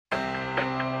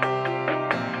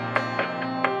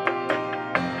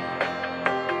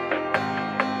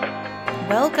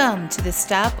Welcome to the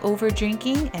Stop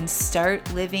Overdrinking and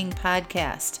Start Living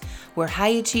podcast, where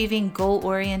high-achieving,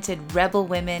 goal-oriented rebel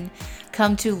women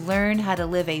come to learn how to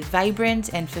live a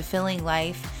vibrant and fulfilling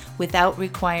life without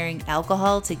requiring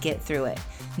alcohol to get through it.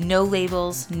 No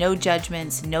labels, no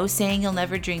judgments, no saying you'll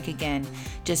never drink again.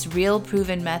 Just real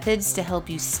proven methods to help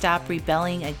you stop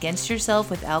rebelling against yourself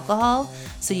with alcohol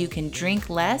so you can drink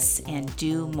less and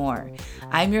do more.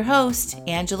 I'm your host,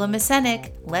 Angela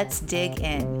Masenik. Let's dig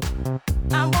in.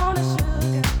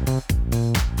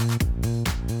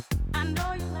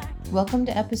 Welcome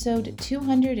to episode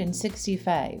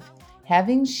 265,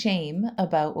 Having Shame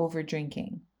About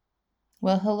Overdrinking.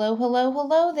 Well,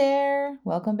 hello there.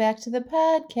 Welcome back to the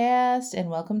podcast and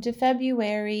welcome to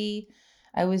February.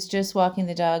 I was just walking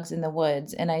the dogs in the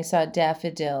woods and I saw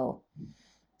daffodil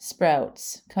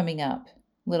sprouts coming up,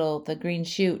 the green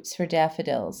shoots for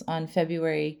daffodils on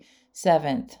February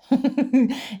 7th.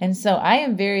 And so I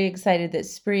am very excited that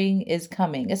spring is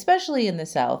coming, especially in the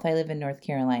South. I live in North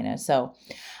Carolina, so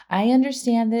I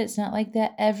understand that it's not like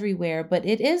that everywhere, but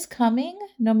it is coming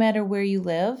no matter where you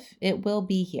live. It will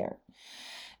be here.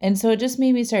 And so it just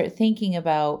made me start thinking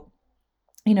about,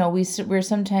 we're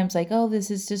sometimes like, oh, this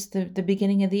is just the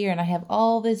beginning of the year and I have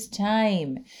all this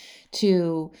time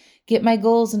to get my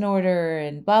goals in order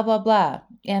and blah, blah, blah.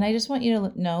 And I just want you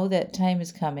to know that time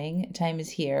is coming, time is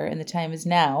here, and the time is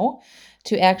now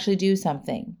to actually do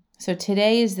something. So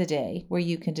today is the day where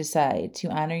you can decide to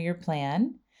honor your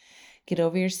plan, get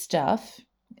over your stuff,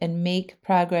 and make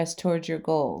progress towards your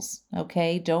goals.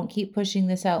 Okay? Don't keep pushing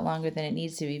this out longer than it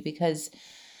needs to be because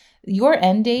your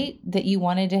end date that you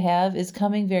wanted to have is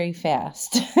coming very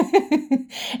fast.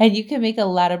 And you can make a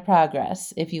lot of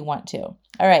progress if you want to.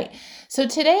 All right. So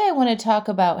today I want to talk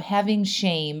about having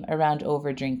shame around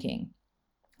overdrinking.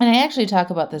 And I actually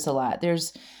talk about this a lot.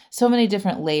 There's so many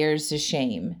different layers to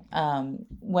shame.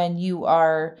 When you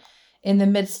are in the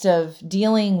midst of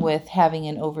dealing with having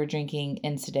an overdrinking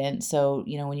incident. So,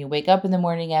 when you wake up in the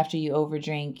morning after you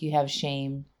overdrink, you have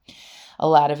shame. A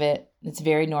lot of it, it's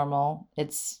very normal.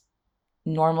 It's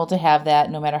normal to have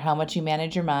that no matter how much you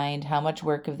manage your mind, how much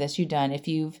work of this you've done. If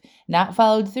you've not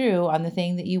followed through on the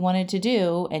thing that you wanted to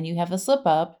do and you have a slip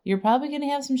up, you're probably going to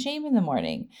have some shame in the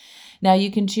morning. Now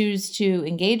you can choose to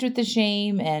engage with the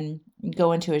shame and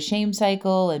go into a shame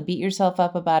cycle and beat yourself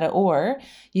up about it, or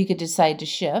you could decide to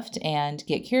shift and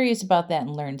get curious about that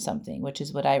and learn something, which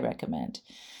is what I recommend.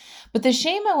 But the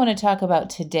shame I want to talk about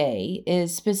today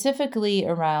is specifically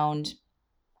around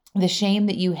the shame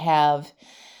that you have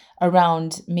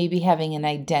around maybe having an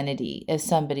identity as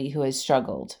somebody who has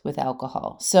struggled with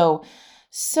alcohol. So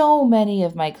many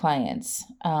of my clients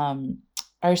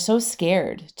are so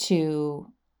scared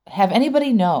to have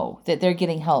anybody know that they're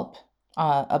getting help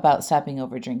about stopping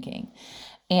overdrinking.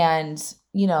 And,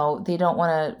 they don't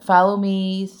want to follow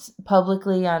me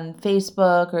publicly on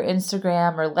Facebook or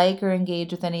Instagram or like or engage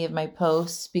with any of my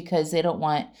posts because they don't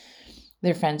want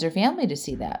their friends or family to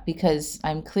see that because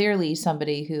I'm clearly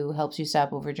somebody who helps you stop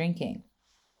overdrinking.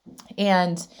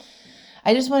 And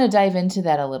I just want to dive into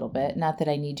that a little bit. Not that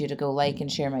I need you to go like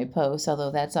and share my posts,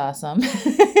 although that's awesome.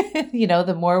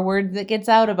 The more word that gets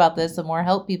out about this, the more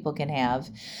help people can have.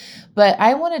 But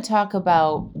I want to talk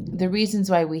about the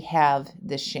reasons why we have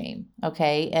this shame,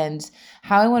 okay? And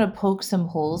how I want to poke some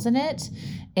holes in it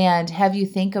and have you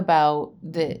think about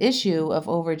the issue of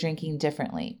overdrinking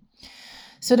differently.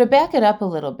 So to back it up a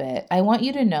little bit, I want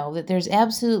you to know that there's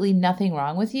absolutely nothing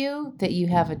wrong with you that you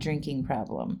have a drinking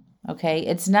problem, okay?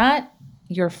 It's not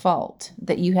your fault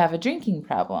that you have a drinking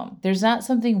problem. There's not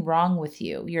something wrong with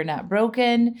you. You're not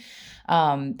broken.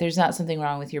 There's not something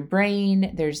wrong with your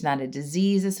brain. There's not a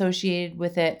disease associated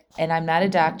with it. And I'm not a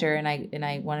doctor, and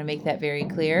I want to make that very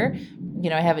clear.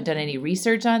 I haven't done any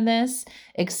research on this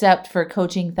except for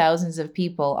coaching thousands of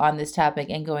people on this topic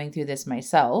and going through this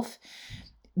myself.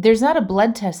 There's not a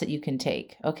blood test that you can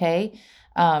take, okay?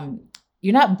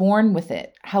 You're not born with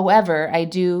it. However, I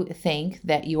do think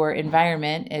that your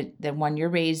environment, the one you're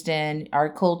raised in, our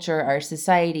culture, our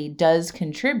society does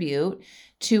contribute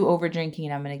to overdrinking.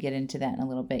 And I'm going to get into that in a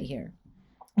little bit here.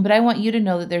 But I want you to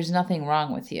know that there's nothing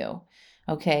wrong with you,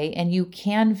 okay? And you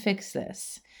can fix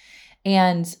this.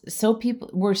 And so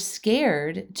we're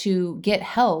scared to get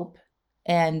help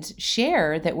and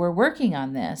share that we're working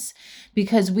on this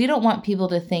because we don't want people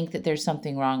to think that there's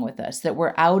something wrong with us, that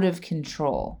we're out of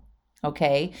control,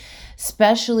 okay?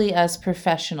 Especially us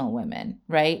professional women,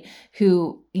 right?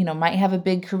 Who, might have a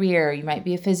big career. You might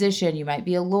be a physician, you might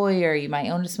be a lawyer, you might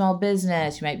own a small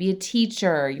business, you might be a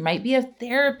teacher, you might be a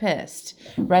therapist,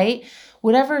 right?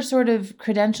 Whatever sort of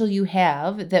credential you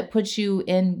have that puts you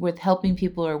in with helping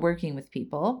people or working with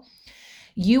people.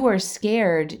 you are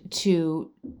scared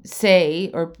to say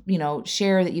or,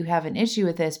 share that you have an issue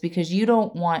with this because you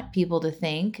don't want people to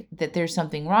think that there's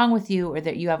something wrong with you or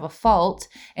that you have a fault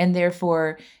and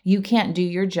therefore you can't do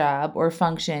your job or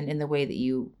function in the way that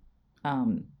you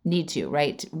need to,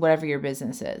 right? Whatever your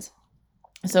business is.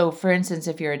 So for instance,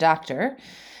 if you're a doctor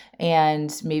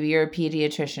and maybe you're a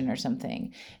pediatrician or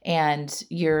something and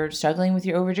you're struggling with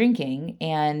your over drinking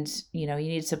and, you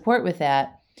need support with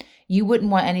that, you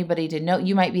wouldn't want anybody to know.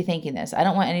 You might be thinking this. I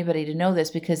don't want anybody to know this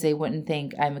because they wouldn't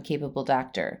think I'm a capable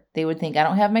doctor. They would think I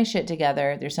don't have my shit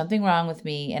together. There's something wrong with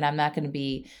me and I'm not going to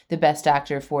be the best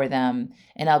doctor for them.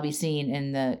 And I'll be seen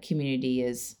in the community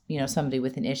as, somebody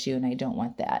with an issue, and I don't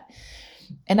want that.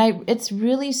 And it's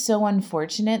really so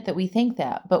unfortunate that we think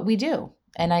that, but we do.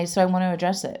 So I want to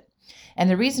address it. And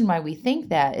the reason why we think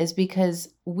that is because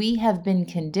we have been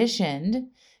conditioned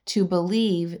to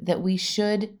believe that we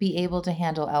should be able to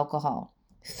handle alcohol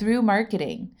through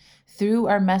marketing, through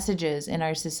our messages in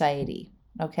our society,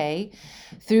 okay?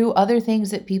 Through other things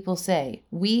that people say.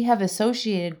 We have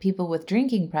associated people with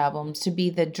drinking problems to be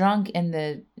the drunk in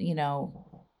the,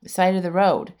 side of the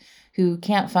road who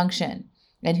can't function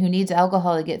and who needs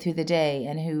alcohol to get through the day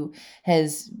and who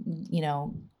has,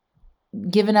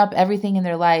 given up everything in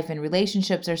their life and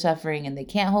relationships are suffering and they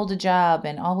can't hold a job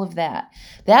and all of that.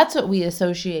 That's what we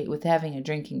associate with having a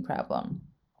drinking problem.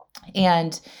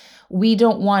 And we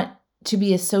don't want to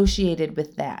be associated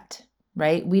with that,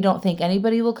 right? We don't think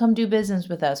anybody will come do business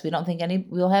with us. We don't think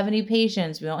we'll have any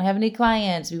patients. We don't have any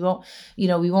clients. We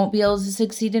won't be able to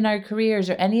succeed in our careers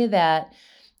or any of that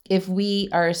if we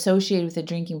are associated with a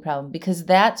drinking problem, because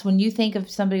that's when you think of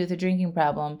somebody with a drinking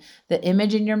problem, the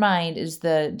image in your mind is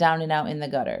the down and out in the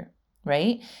gutter,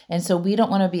 right? And so we don't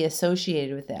want to be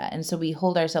associated with that. And so we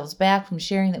hold ourselves back from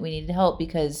sharing that we need help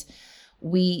because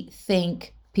we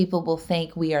think people will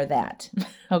think we are that,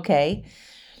 okay?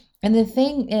 And the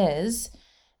thing is,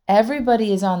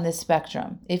 everybody is on this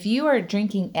spectrum. If you are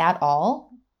drinking at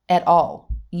all,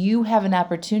 you have an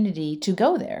opportunity to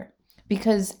go there.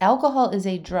 Because alcohol is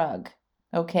a drug,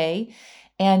 okay?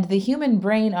 And the human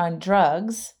brain on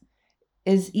drugs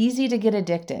is easy to get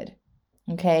addicted,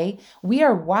 okay? We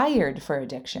are wired for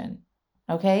addiction,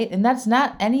 okay? And that's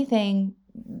not anything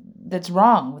that's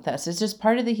wrong with us. It's just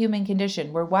part of the human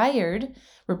condition. We're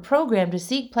programmed to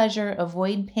seek pleasure,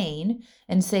 avoid pain,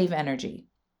 and save energy,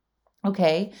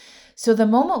 okay? So the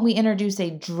moment we introduce a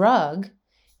drug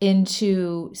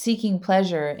into seeking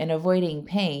pleasure and avoiding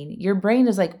pain, your brain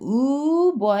is like,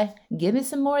 ooh, boy, give me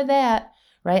some more of that,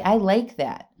 right? I like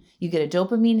that. You get a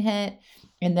dopamine hit,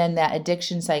 and then that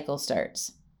addiction cycle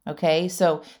starts, okay?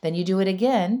 So then you do it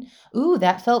again. Ooh,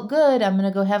 that felt good. I'm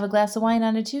going to go have a glass of wine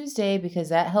on a Tuesday because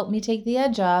that helped me take the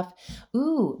edge off.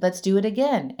 Ooh, let's do it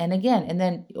again and again. And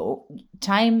then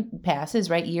time passes,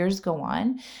 right? Years go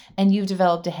on, and you've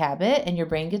developed a habit, and your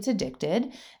brain gets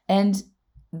addicted, and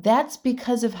that's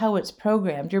because of how it's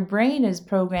programmed. Your brain is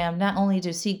programmed not only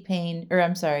to seek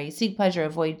pleasure,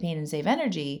 avoid pain, and save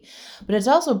energy, but it's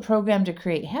also programmed to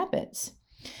create habits.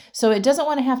 So it doesn't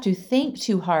want to have to think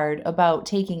too hard about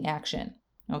taking action,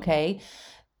 okay?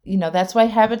 That's why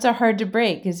habits are hard to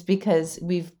break, is because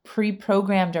we've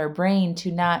pre-programmed our brain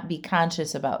to not be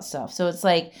conscious about stuff. So it's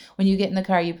like when you get in the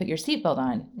car, you put your seatbelt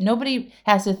on. Nobody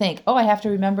has to think, oh, I have to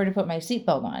remember to put my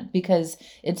seatbelt on, because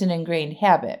it's an ingrained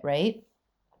habit, right?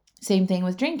 Same thing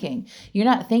with drinking. You're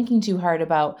not thinking too hard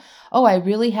about, oh, I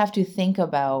really have to think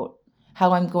about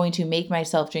how I'm going to make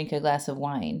myself drink a glass of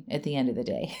wine at the end of the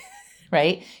day,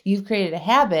 right? You've created a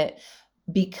habit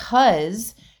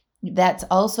because that's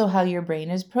also how your brain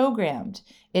is programmed.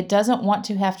 It doesn't want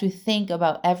to have to think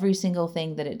about every single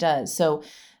thing that it does. So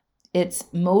it's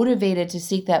motivated to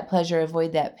seek that pleasure,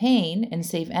 avoid that pain, and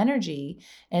save energy,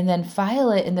 and then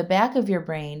file it in the back of your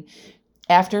brain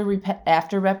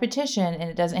after repetition, and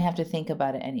it doesn't have to think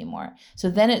about it anymore. So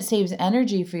then it saves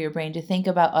energy for your brain to think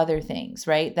about other things,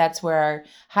 right? That's where our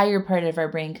higher part of our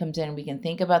brain comes in. We can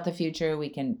think about the future, we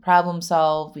can problem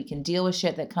solve, we can deal with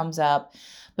shit that comes up.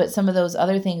 But some of those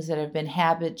other things that have been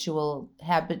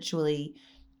habitually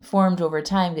formed over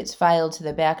time gets filed to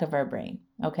the back of our brain,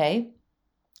 okay?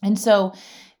 And so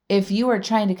if you are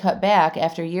trying to cut back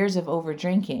after years of over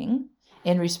drinking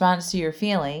in response to your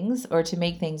feelings, or to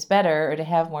make things better, or to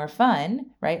have more fun,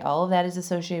 right? All of that is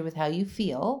associated with how you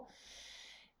feel.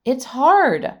 It's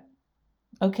hard,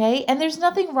 okay? And there's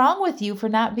nothing wrong with you for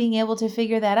not being able to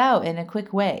figure that out in a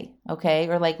quick way, okay?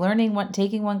 Or like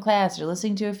taking one class, or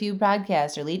listening to a few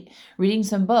podcasts, or reading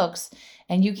some books,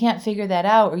 and you can't figure that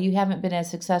out, or you haven't been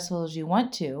as successful as you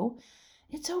want to.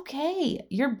 It's okay.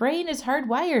 Your brain is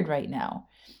hardwired right now.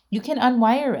 You can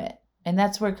unwire it. And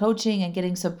that's where coaching and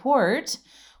getting support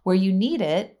where you need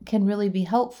it can really be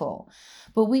helpful.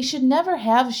 But we should never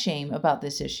have shame about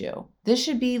this issue. This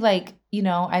should be like,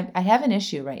 I have an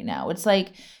issue right now. It's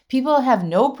like people have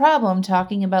no problem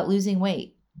talking about losing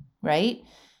weight, right?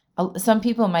 Some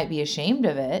people might be ashamed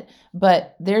of it,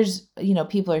 but there's,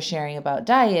 people are sharing about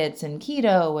diets and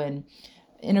keto and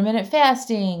intermittent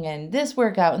fasting and this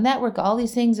workout and that workout, all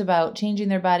these things about changing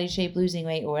their body shape, losing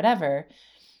weight or whatever.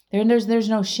 There's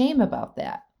no shame about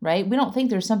that, right? We don't think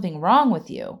there's something wrong with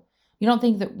you. We don't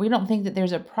think that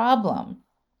there's a problem,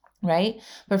 right?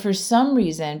 But for some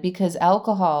reason, because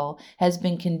alcohol has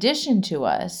been conditioned to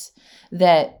us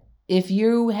that if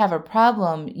you have a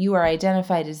problem, you are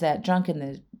identified as that drunk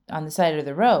on the side of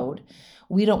the road.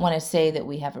 We don't want to say that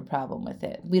we have a problem with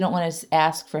it. We don't want to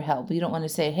ask for help. We don't want to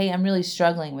say, hey, I'm really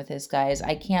struggling with this, guys.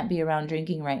 I can't be around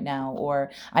drinking right now,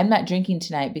 or I'm not drinking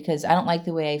tonight because I don't like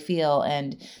the way I feel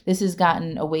and this has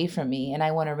gotten away from me and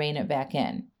I want to rein it back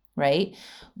in, right?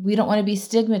 We don't want to be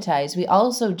stigmatized. We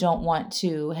also don't want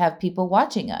to have people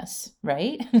watching us,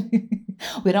 right?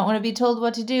 We don't want to be told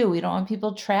what to do. We don't want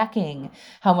people tracking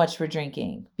how much we're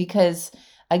drinking because,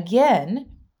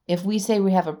 again, if we say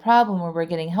we have a problem or we're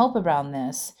getting help around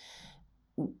this,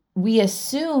 we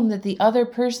assume that the other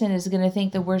person is going to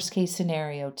think the worst case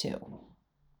scenario too,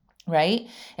 right?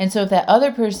 And so if that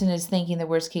other person is thinking the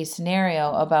worst case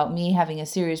scenario about me having a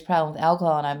serious problem with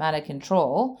alcohol and I'm out of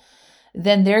control,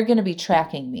 then they're going to be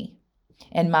tracking me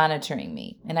and monitoring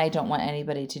me. And I don't want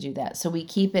anybody to do that. So we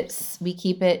keep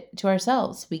it to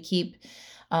ourselves. We keep,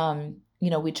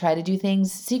 we try to do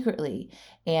things secretly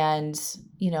and,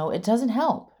 it doesn't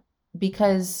help.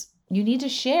 Because you need to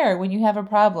share when you have a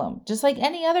problem, just like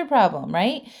any other problem,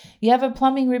 right? You have a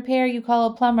plumbing repair, you call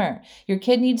a plumber. Your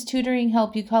kid needs tutoring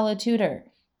help, you call a tutor,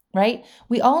 right?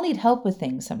 We all need help with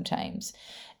things sometimes.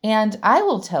 And I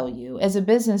will tell you, as a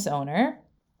business owner,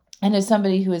 and as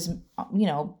somebody who is,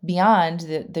 beyond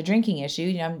the drinking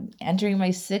issue, I'm entering my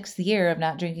 6th year of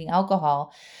not drinking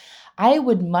alcohol. I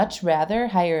would much rather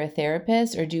hire a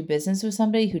therapist or do business with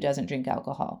somebody who doesn't drink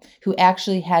alcohol, who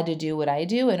actually had to do what I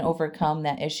do and overcome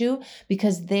that issue,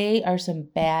 because they are some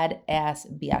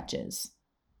badass biatches.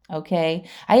 Okay.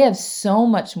 I have so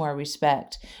much more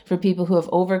respect for people who have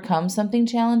overcome something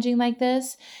challenging like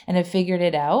this and have figured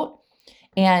it out.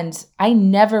 And I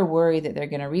never worry that they're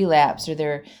going to relapse or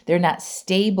they're not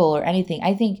stable or anything.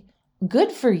 I think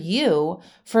good for you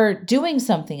for doing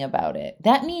something about it.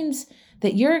 That means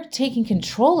that you're taking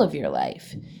control of your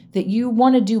life, that you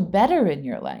want to do better in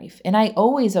your life. And I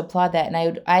always applaud that.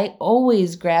 And I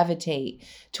always gravitate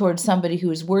towards somebody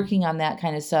who is working on that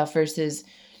kind of stuff versus,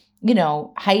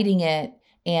 hiding it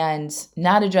and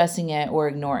not addressing it or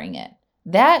ignoring it.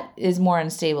 That is more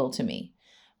unstable to me.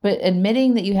 But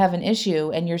admitting that you have an issue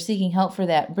and you're seeking help for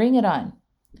that, bring it on.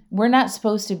 We're not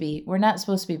supposed to be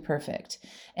perfect.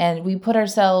 And we put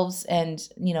ourselves and,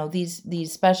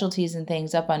 these specialties and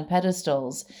things up on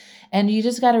pedestals. And you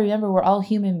just got to remember we're all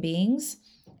human beings.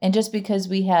 And just because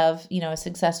we have, a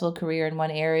successful career in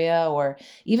one area, or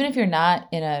even if you're not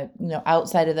in a,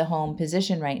 outside of the home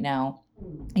position right now,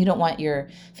 you don't want your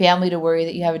family to worry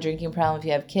that you have a drinking problem if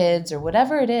you have kids or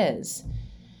whatever it is.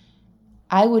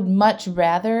 I would much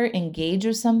rather engage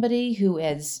with somebody who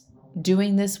is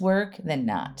doing this work than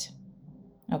not.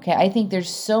 Okay, I think there's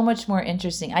so much more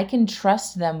interesting. I can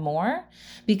trust them more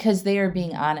because they are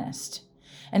being honest.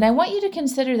 And I want you to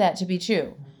consider that to be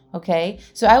true. Okay,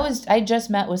 so I just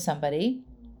met with somebody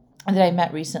that I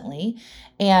met recently,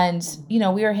 and we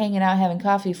were hanging out having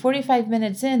coffee. 45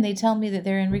 minutes in, they tell me that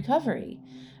they're in recovery.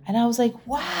 And I was like,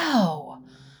 wow,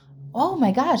 oh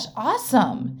my gosh,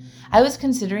 awesome. I was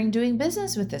considering doing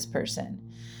business with this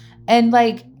person. And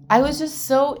I was just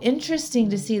so interesting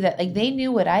to see that they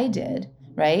knew what I did,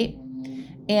 right?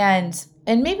 And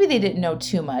maybe they didn't know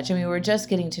too much. I mean, we were just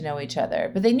getting to know each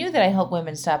other, but they knew that I help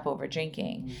women stop over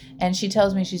drinking. And she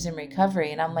tells me she's in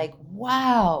recovery, and I'm like,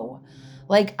 wow.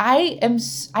 I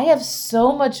have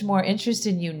so much more interest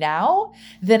in you now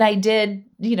than I did,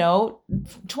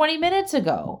 20 minutes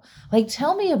ago.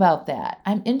 Tell me about that.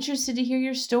 I'm interested to hear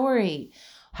your story.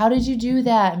 How did you do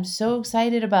that? I'm so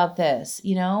excited about this.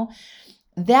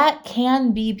 That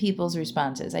can be people's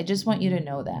responses. I just want you to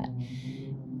know that.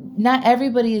 Not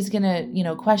everybody is going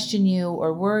to, question you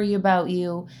or worry about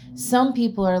you. Some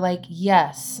people are like,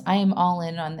 yes, I am all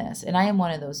in on this. And I am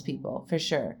one of those people for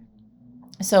sure.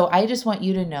 So I just want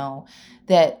you to know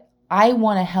that I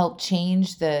want to help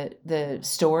change the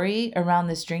story around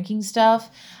this drinking stuff.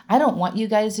 I don't want you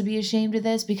guys to be ashamed of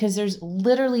this because there's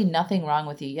literally nothing wrong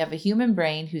with you. You have a human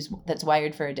brain that's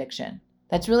wired for addiction.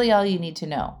 That's really all you need to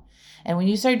know. And when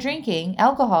you start drinking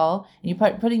alcohol and you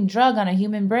putting drug on a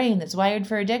human brain that's wired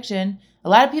for addiction, a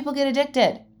lot of people get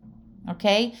addicted.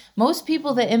 Okay? Most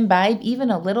people that imbibe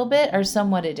even a little bit are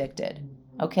somewhat addicted.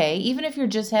 Okay? Even if you're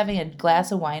just having a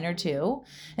glass of wine or two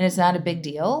and it's not a big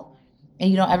deal and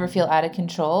you don't ever feel out of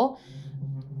control,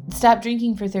 stop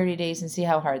drinking for 30 days and see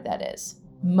how hard that is.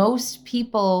 Most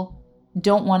people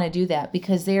don't want to do that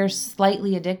because they are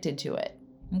slightly addicted to it.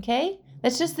 Okay?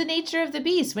 That's just the nature of the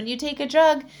beast. When you take a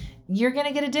drug, you're going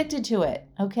to get addicted to it.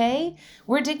 Okay?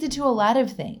 We're addicted to a lot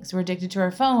of things. We're addicted to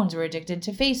our phones. We're addicted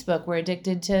to Facebook. We're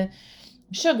addicted to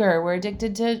sugar. We're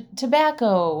addicted to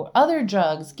tobacco, other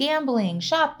drugs, gambling,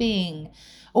 shopping,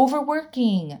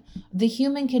 overworking. The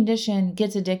human condition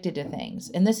gets addicted to things.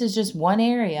 And this is just one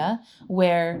area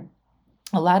where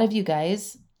a lot of you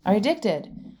guys are addicted.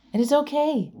 And it's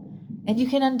okay. And you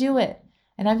can undo it.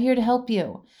 And I'm here to help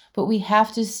you. But we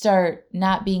have to start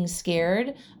not being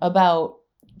scared about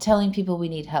telling people we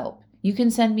need help. You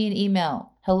can send me an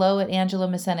email,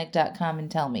 hello@angelamesenic.com, and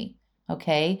tell me.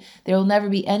 Okay? There will never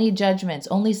be any judgments,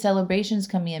 only celebrations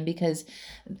coming in, because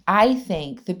I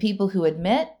think the people who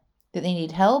admit that they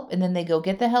need help and then they go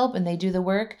get the help and they do the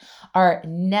work are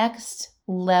next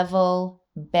level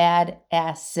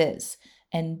badasses.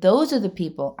 And those are the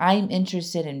people I'm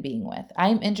interested in being with.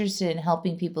 I'm interested in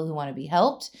helping people who want to be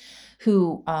helped,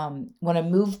 who want to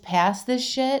move past this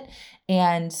shit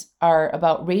and are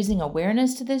about raising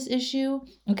awareness to this issue.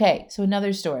 Okay, so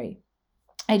another story.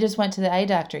 I just went to the eye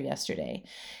doctor yesterday,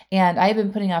 and I've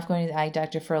been putting off going to the eye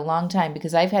doctor for a long time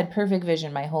because I've had perfect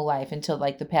vision my whole life until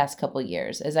like the past couple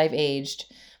years. As I've aged,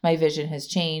 my vision has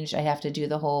changed. I have to do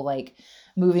the whole like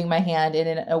moving my hand in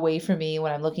and away from me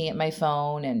when I'm looking at my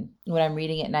phone and when I'm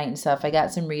reading at night and stuff. I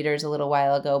got some readers a little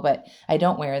while ago, but I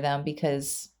don't wear them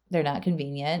because they're not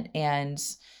convenient, and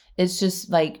it's just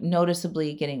like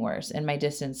noticeably getting worse, and my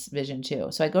distance vision too.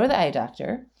 So I go to the eye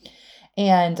doctor,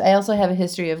 and I also have a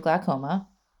history of glaucoma,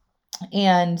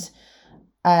 and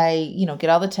I, get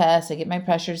all the tests, I get my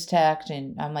pressures checked,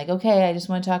 and I'm like, okay, I just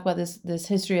want to talk about this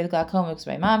history of the glaucoma because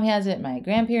my mom has it, my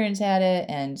grandparents had it,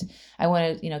 and I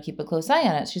want to, keep a close eye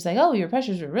on it. She's like, oh, your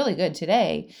pressures were really good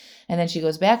today. And then she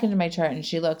goes back into my chart and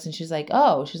she looks and she's like,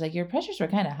 your pressures were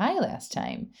kind of high last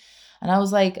time. And I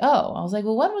was like, well,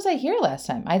 when was I here last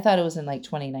time? I thought it was in like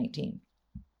 2019.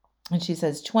 And she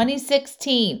says,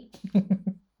 2016.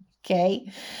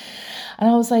 Okay. And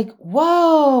I was like,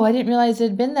 whoa, I didn't realize it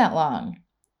had been that long.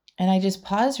 And I just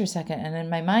paused for a second. And in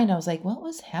my mind, I was like, what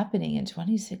was happening in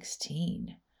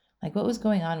 2016? Like, what was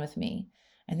going on with me?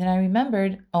 And then I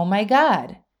remembered, oh my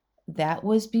God, that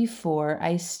was before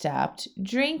I stopped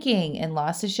drinking and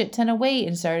lost a shit ton of weight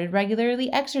and started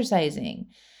regularly exercising.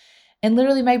 And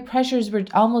literally my pressures were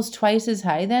almost twice as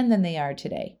high then than they are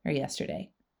today or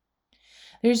yesterday.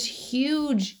 There's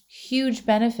huge, huge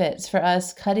benefits for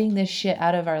us cutting this shit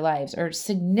out of our lives or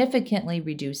significantly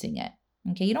reducing it.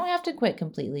 Okay, you don't have to quit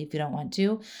completely if you don't want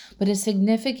to, but a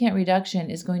significant reduction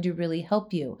is going to really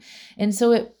help you. And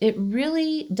so it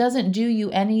really doesn't do you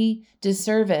any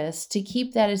disservice to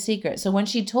keep that a secret. So when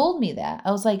she told me that, I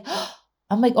was like,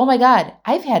 oh my God,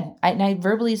 and I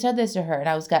verbally said this to her,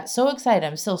 and got so excited.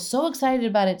 I'm still so excited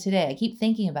about it today. I keep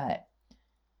thinking about it.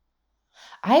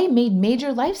 I made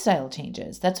major lifestyle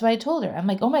changes. That's what I told her. I'm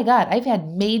like, oh my God, I've had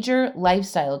major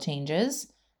lifestyle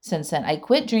changes since then. I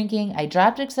quit drinking, I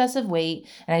dropped excessive weight,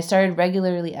 and I started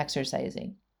regularly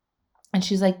exercising. And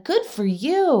she's like, good for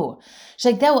you.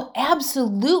 She's like, that will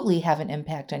absolutely have an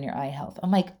impact on your eye health.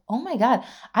 I'm like, oh my God,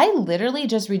 I literally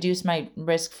just reduced my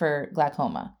risk for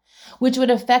glaucoma, which would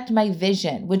affect my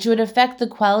vision, which would affect the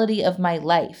quality of my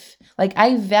life. Like,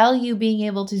 I value being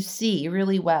able to see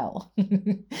really well.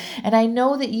 And I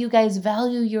know that you guys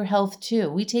value your health too.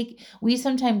 We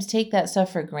sometimes take that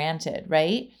stuff for granted,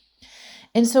 right?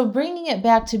 And so bringing it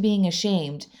back to being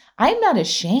ashamed, I'm not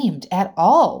ashamed at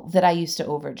all that I used to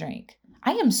overdrink.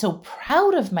 I am so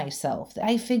proud of myself that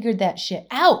I figured that shit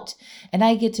out and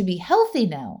I get to be healthy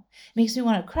now. It makes me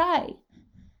want to cry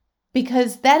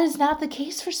because that is not the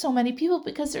case for so many people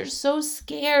because they're so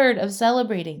scared of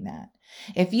celebrating that.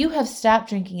 If you have stopped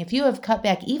drinking, if you have cut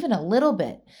back even a little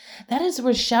bit, that is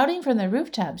worth shouting from the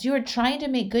rooftops. You are trying to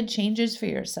make good changes for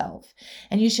yourself.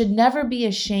 And you should never be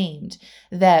ashamed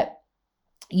that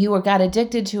you got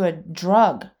addicted to a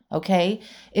drug. Okay.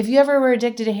 If you ever were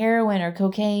addicted to heroin or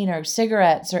cocaine or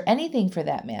cigarettes or anything for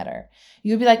that matter,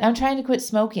 you'd be like, I'm trying to quit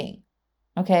smoking.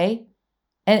 Okay.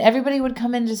 And everybody would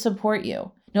come in to support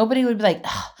you. Nobody would be like,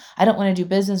 I don't want to do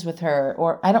business with her,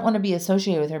 or I don't want to be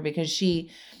associated with her because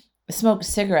she smokes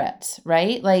cigarettes,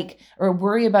 right? Like, or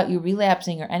worry about you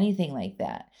relapsing or anything like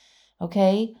that.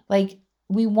 Okay. Like,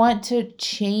 we want to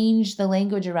change the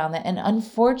language around that. And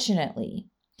unfortunately,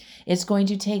 it's going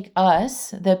to take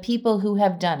us, the people who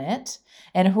have done it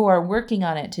and who are working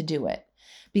on it, to do it.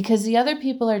 because the other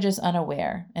people are just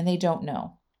unaware and they don't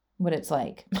know what it's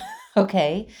like.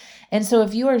 Okay. And so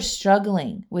if you are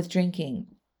struggling with drinking,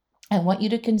 I want you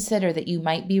to consider that you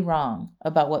might be wrong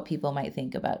about what people might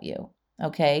think about you.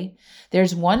 Okay.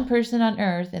 There's one person on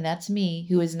earth, and that's me,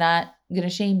 who is not going to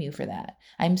shame you for that.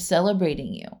 I'm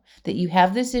celebrating you, that you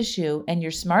have this issue and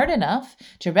you're smart enough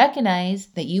to recognize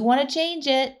that you want to change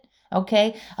it.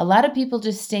 Okay. A lot of people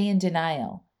just stay in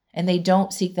denial and they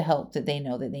don't seek the help that they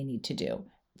know that they need to do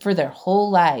for their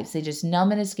whole lives. They just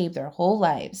numb and escape their whole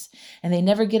lives, and they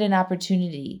never get an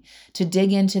opportunity to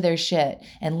dig into their shit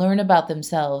and learn about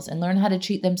themselves and learn how to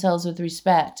treat themselves with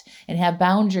respect and have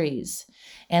boundaries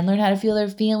and learn how to feel their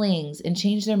feelings and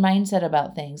change their mindset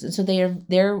about things. And so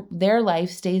their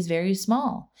life stays very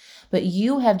small. But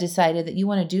you have decided that you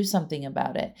want to do something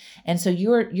about it. And so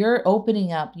you're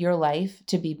opening up your life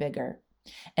to be bigger.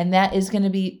 And that is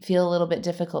going to feel a little bit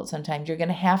difficult sometimes. You're going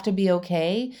to have to be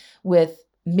okay with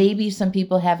maybe some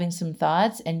people having some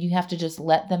thoughts, and you have to just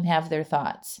let them have their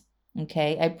thoughts.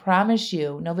 Okay. I promise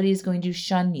you, nobody is going to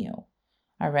shun you.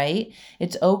 All right.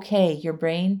 It's okay. Your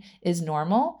brain is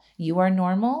normal. You are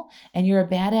normal, and you're a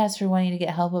badass for wanting to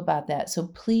get help about that. So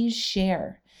please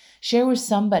share with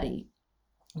somebody.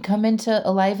 Come into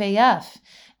Alive AF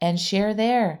and share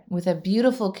there with a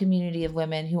beautiful community of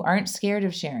women who aren't scared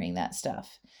of sharing that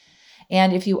stuff.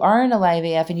 And if you are in Alive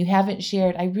AF and you haven't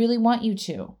shared, I really want you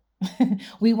to.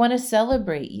 We want to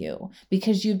celebrate you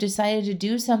because you've decided to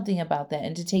do something about that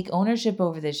and to take ownership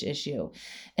over this issue.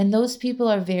 And those people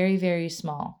are very, very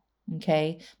small.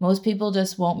 Okay. Most people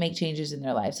just won't make changes in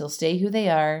their lives. They'll stay who they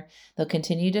are. They'll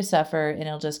continue to suffer, and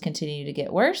it'll just continue to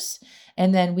get worse.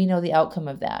 And then we know the outcome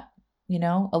of that. You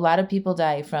know, a lot of people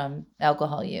die from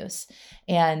alcohol use,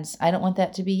 and I don't want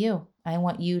that to be you. I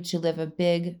want you to live a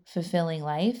big, fulfilling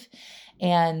life.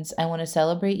 And I want to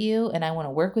celebrate you, and I want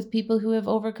to work with people who have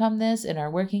overcome this and are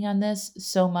working on this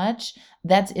so much.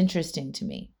 That's interesting to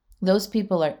me. Those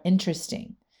people are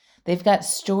interesting. They've got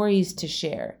stories to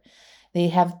share. They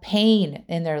have pain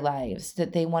in their lives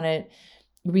that they want to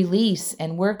release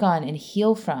and work on and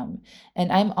heal from.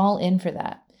 And I'm all in for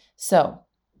that. So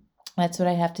that's what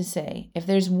I have to say. If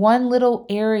there's one little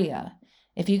area,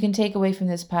 if you can take away from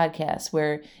this podcast,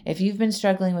 where if you've been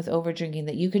struggling with overdrinking,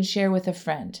 that you can share with a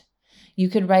friend. You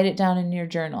could write it down in your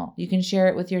journal. You can share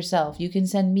it with yourself. You can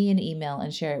send me an email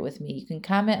and share it with me. You can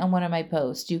comment on one of my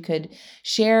posts. You could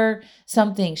share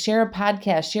something, share a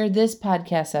podcast, share this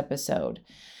podcast episode.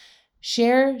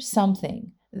 Share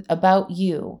something about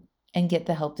you and get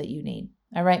the help that you need.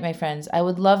 All right, my friends, I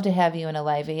would love to have you in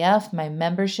Alive AF, my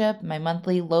membership, my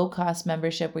monthly low-cost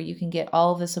membership where you can get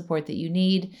all of the support that you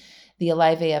need, the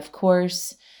Alive AF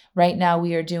course. Right now,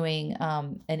 we are doing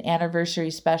an anniversary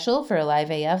special for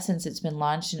Alive AF since it's been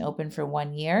launched and open for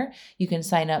 1 year. You can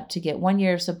sign up to get 1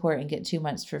 year of support and get 2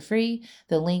 months for free.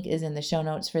 The link is in the show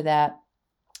notes for that.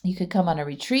 You could come on a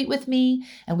retreat with me,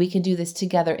 and we can do this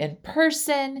together in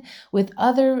person with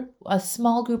a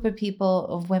small group of people,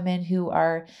 of women who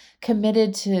are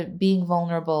committed to being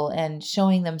vulnerable and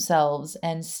showing themselves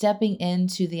and stepping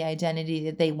into the identity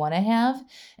that they want to have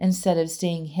instead of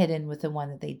staying hidden with the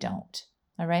one that they don't.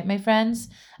 All right, my friends,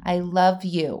 I love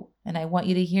you, and I want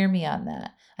you to hear me on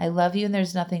that. I love you, and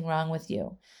there's nothing wrong with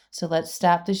you. So let's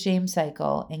stop the shame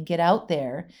cycle and get out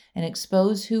there and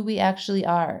expose who we actually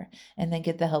are, and then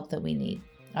get the help that we need.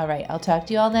 All right, I'll talk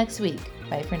to you all next week.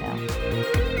 Bye for now.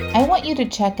 I want you to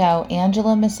check out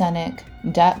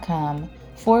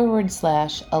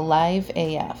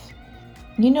AngelaMacenik.com/AliveAF.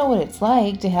 You know what it's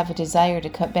like to have a desire to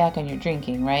cut back on your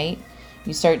drinking, right?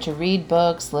 You start to read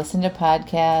books, listen to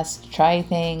podcasts, try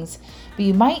things, but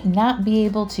you might not be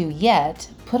able to yet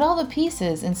put all the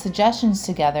pieces and suggestions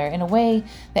together in a way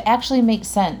that actually makes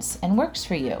sense and works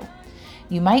for you.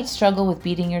 You might struggle with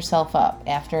beating yourself up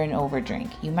after an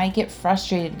overdrink. You might get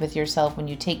frustrated with yourself when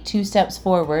you take 2 steps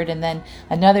forward and then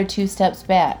another 2 steps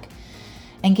back,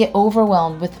 and get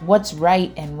overwhelmed with what's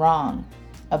right and wrong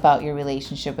about your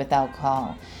relationship with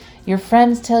alcohol. Your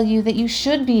friends tell you that you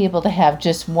should be able to have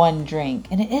just 1 drink,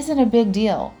 and it isn't a big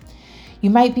deal.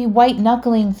 You might be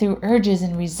white-knuckling through urges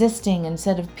and resisting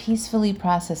instead of peacefully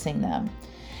processing them.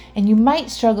 And you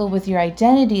might struggle with your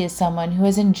identity as someone who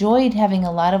has enjoyed having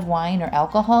a lot of wine or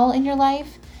alcohol in your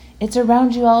life. It's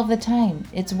around you all of the time.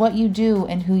 It's what you do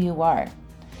and who you are.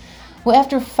 Well,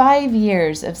 after 5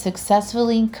 years of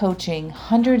successfully coaching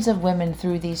hundreds of women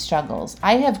through these struggles,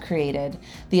 I have created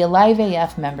the Alive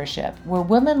AF membership, where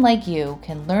women like you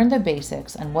can learn the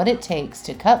basics on what it takes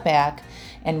to cut back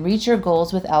and reach your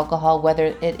goals with alcohol,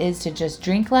 whether it is to just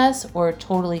drink less or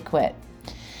totally quit.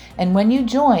 And when you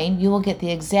join, you will get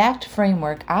the exact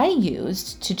framework I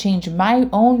used to change my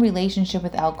own relationship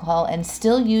with alcohol and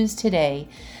still use today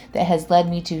that has led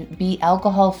me to be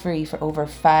alcohol-free for over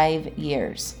 5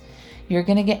 years. You're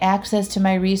going to get access to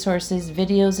my resources,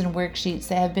 videos, and worksheets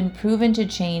that have been proven to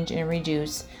change and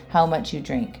reduce how much you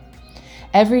drink.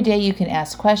 Every day you can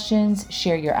ask questions,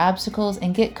 share your obstacles,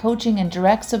 and get coaching and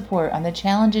direct support on the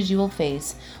challenges you will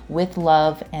face with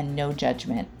love and no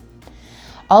judgment.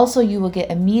 Also, you will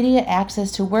get immediate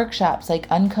access to workshops like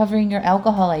uncovering your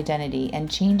alcohol identity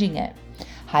and changing it,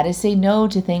 how to say no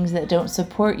to things that don't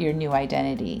support your new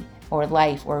identity or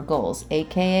life or goals,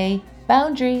 aka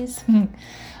boundaries.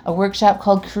 A workshop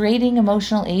called Creating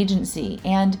Emotional Agency,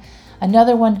 and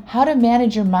another one, How to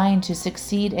Manage Your Mind to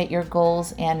Succeed at Your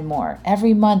Goals, and more.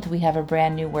 Every month we have a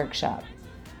brand new workshop.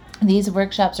 These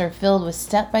workshops are filled with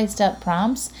step-by-step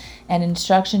prompts and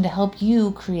instruction to help you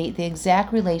create the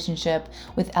exact relationship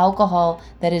with alcohol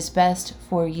that is best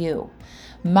for you.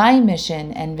 My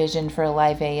mission and vision for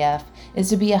Alive AF is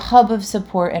to be a hub of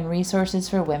support and resources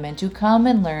for women to come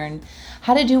and learn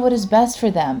how to do what is best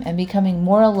for them and becoming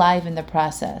more alive in the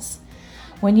process.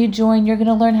 When you join, you're going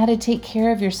to learn how to take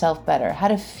care of yourself better, how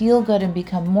to feel good and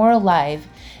become more alive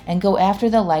and go after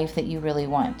the life that you really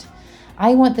want.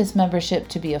 I want this membership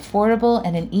to be affordable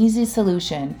and an easy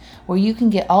solution where you can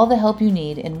get all the help you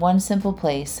need in one simple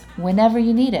place whenever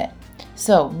you need it.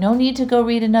 So, no need to go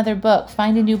read another book,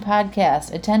 find a new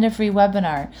podcast, attend a free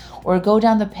webinar, or go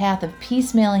down the path of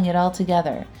piecemealing it all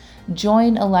together.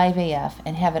 Join Alive AF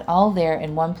and have it all there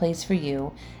in one place for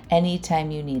you anytime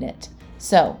you need it.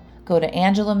 So, go to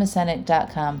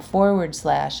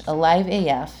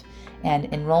angelamessenet.com/AliveAF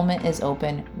and enrollment is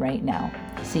open right now.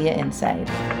 See you inside.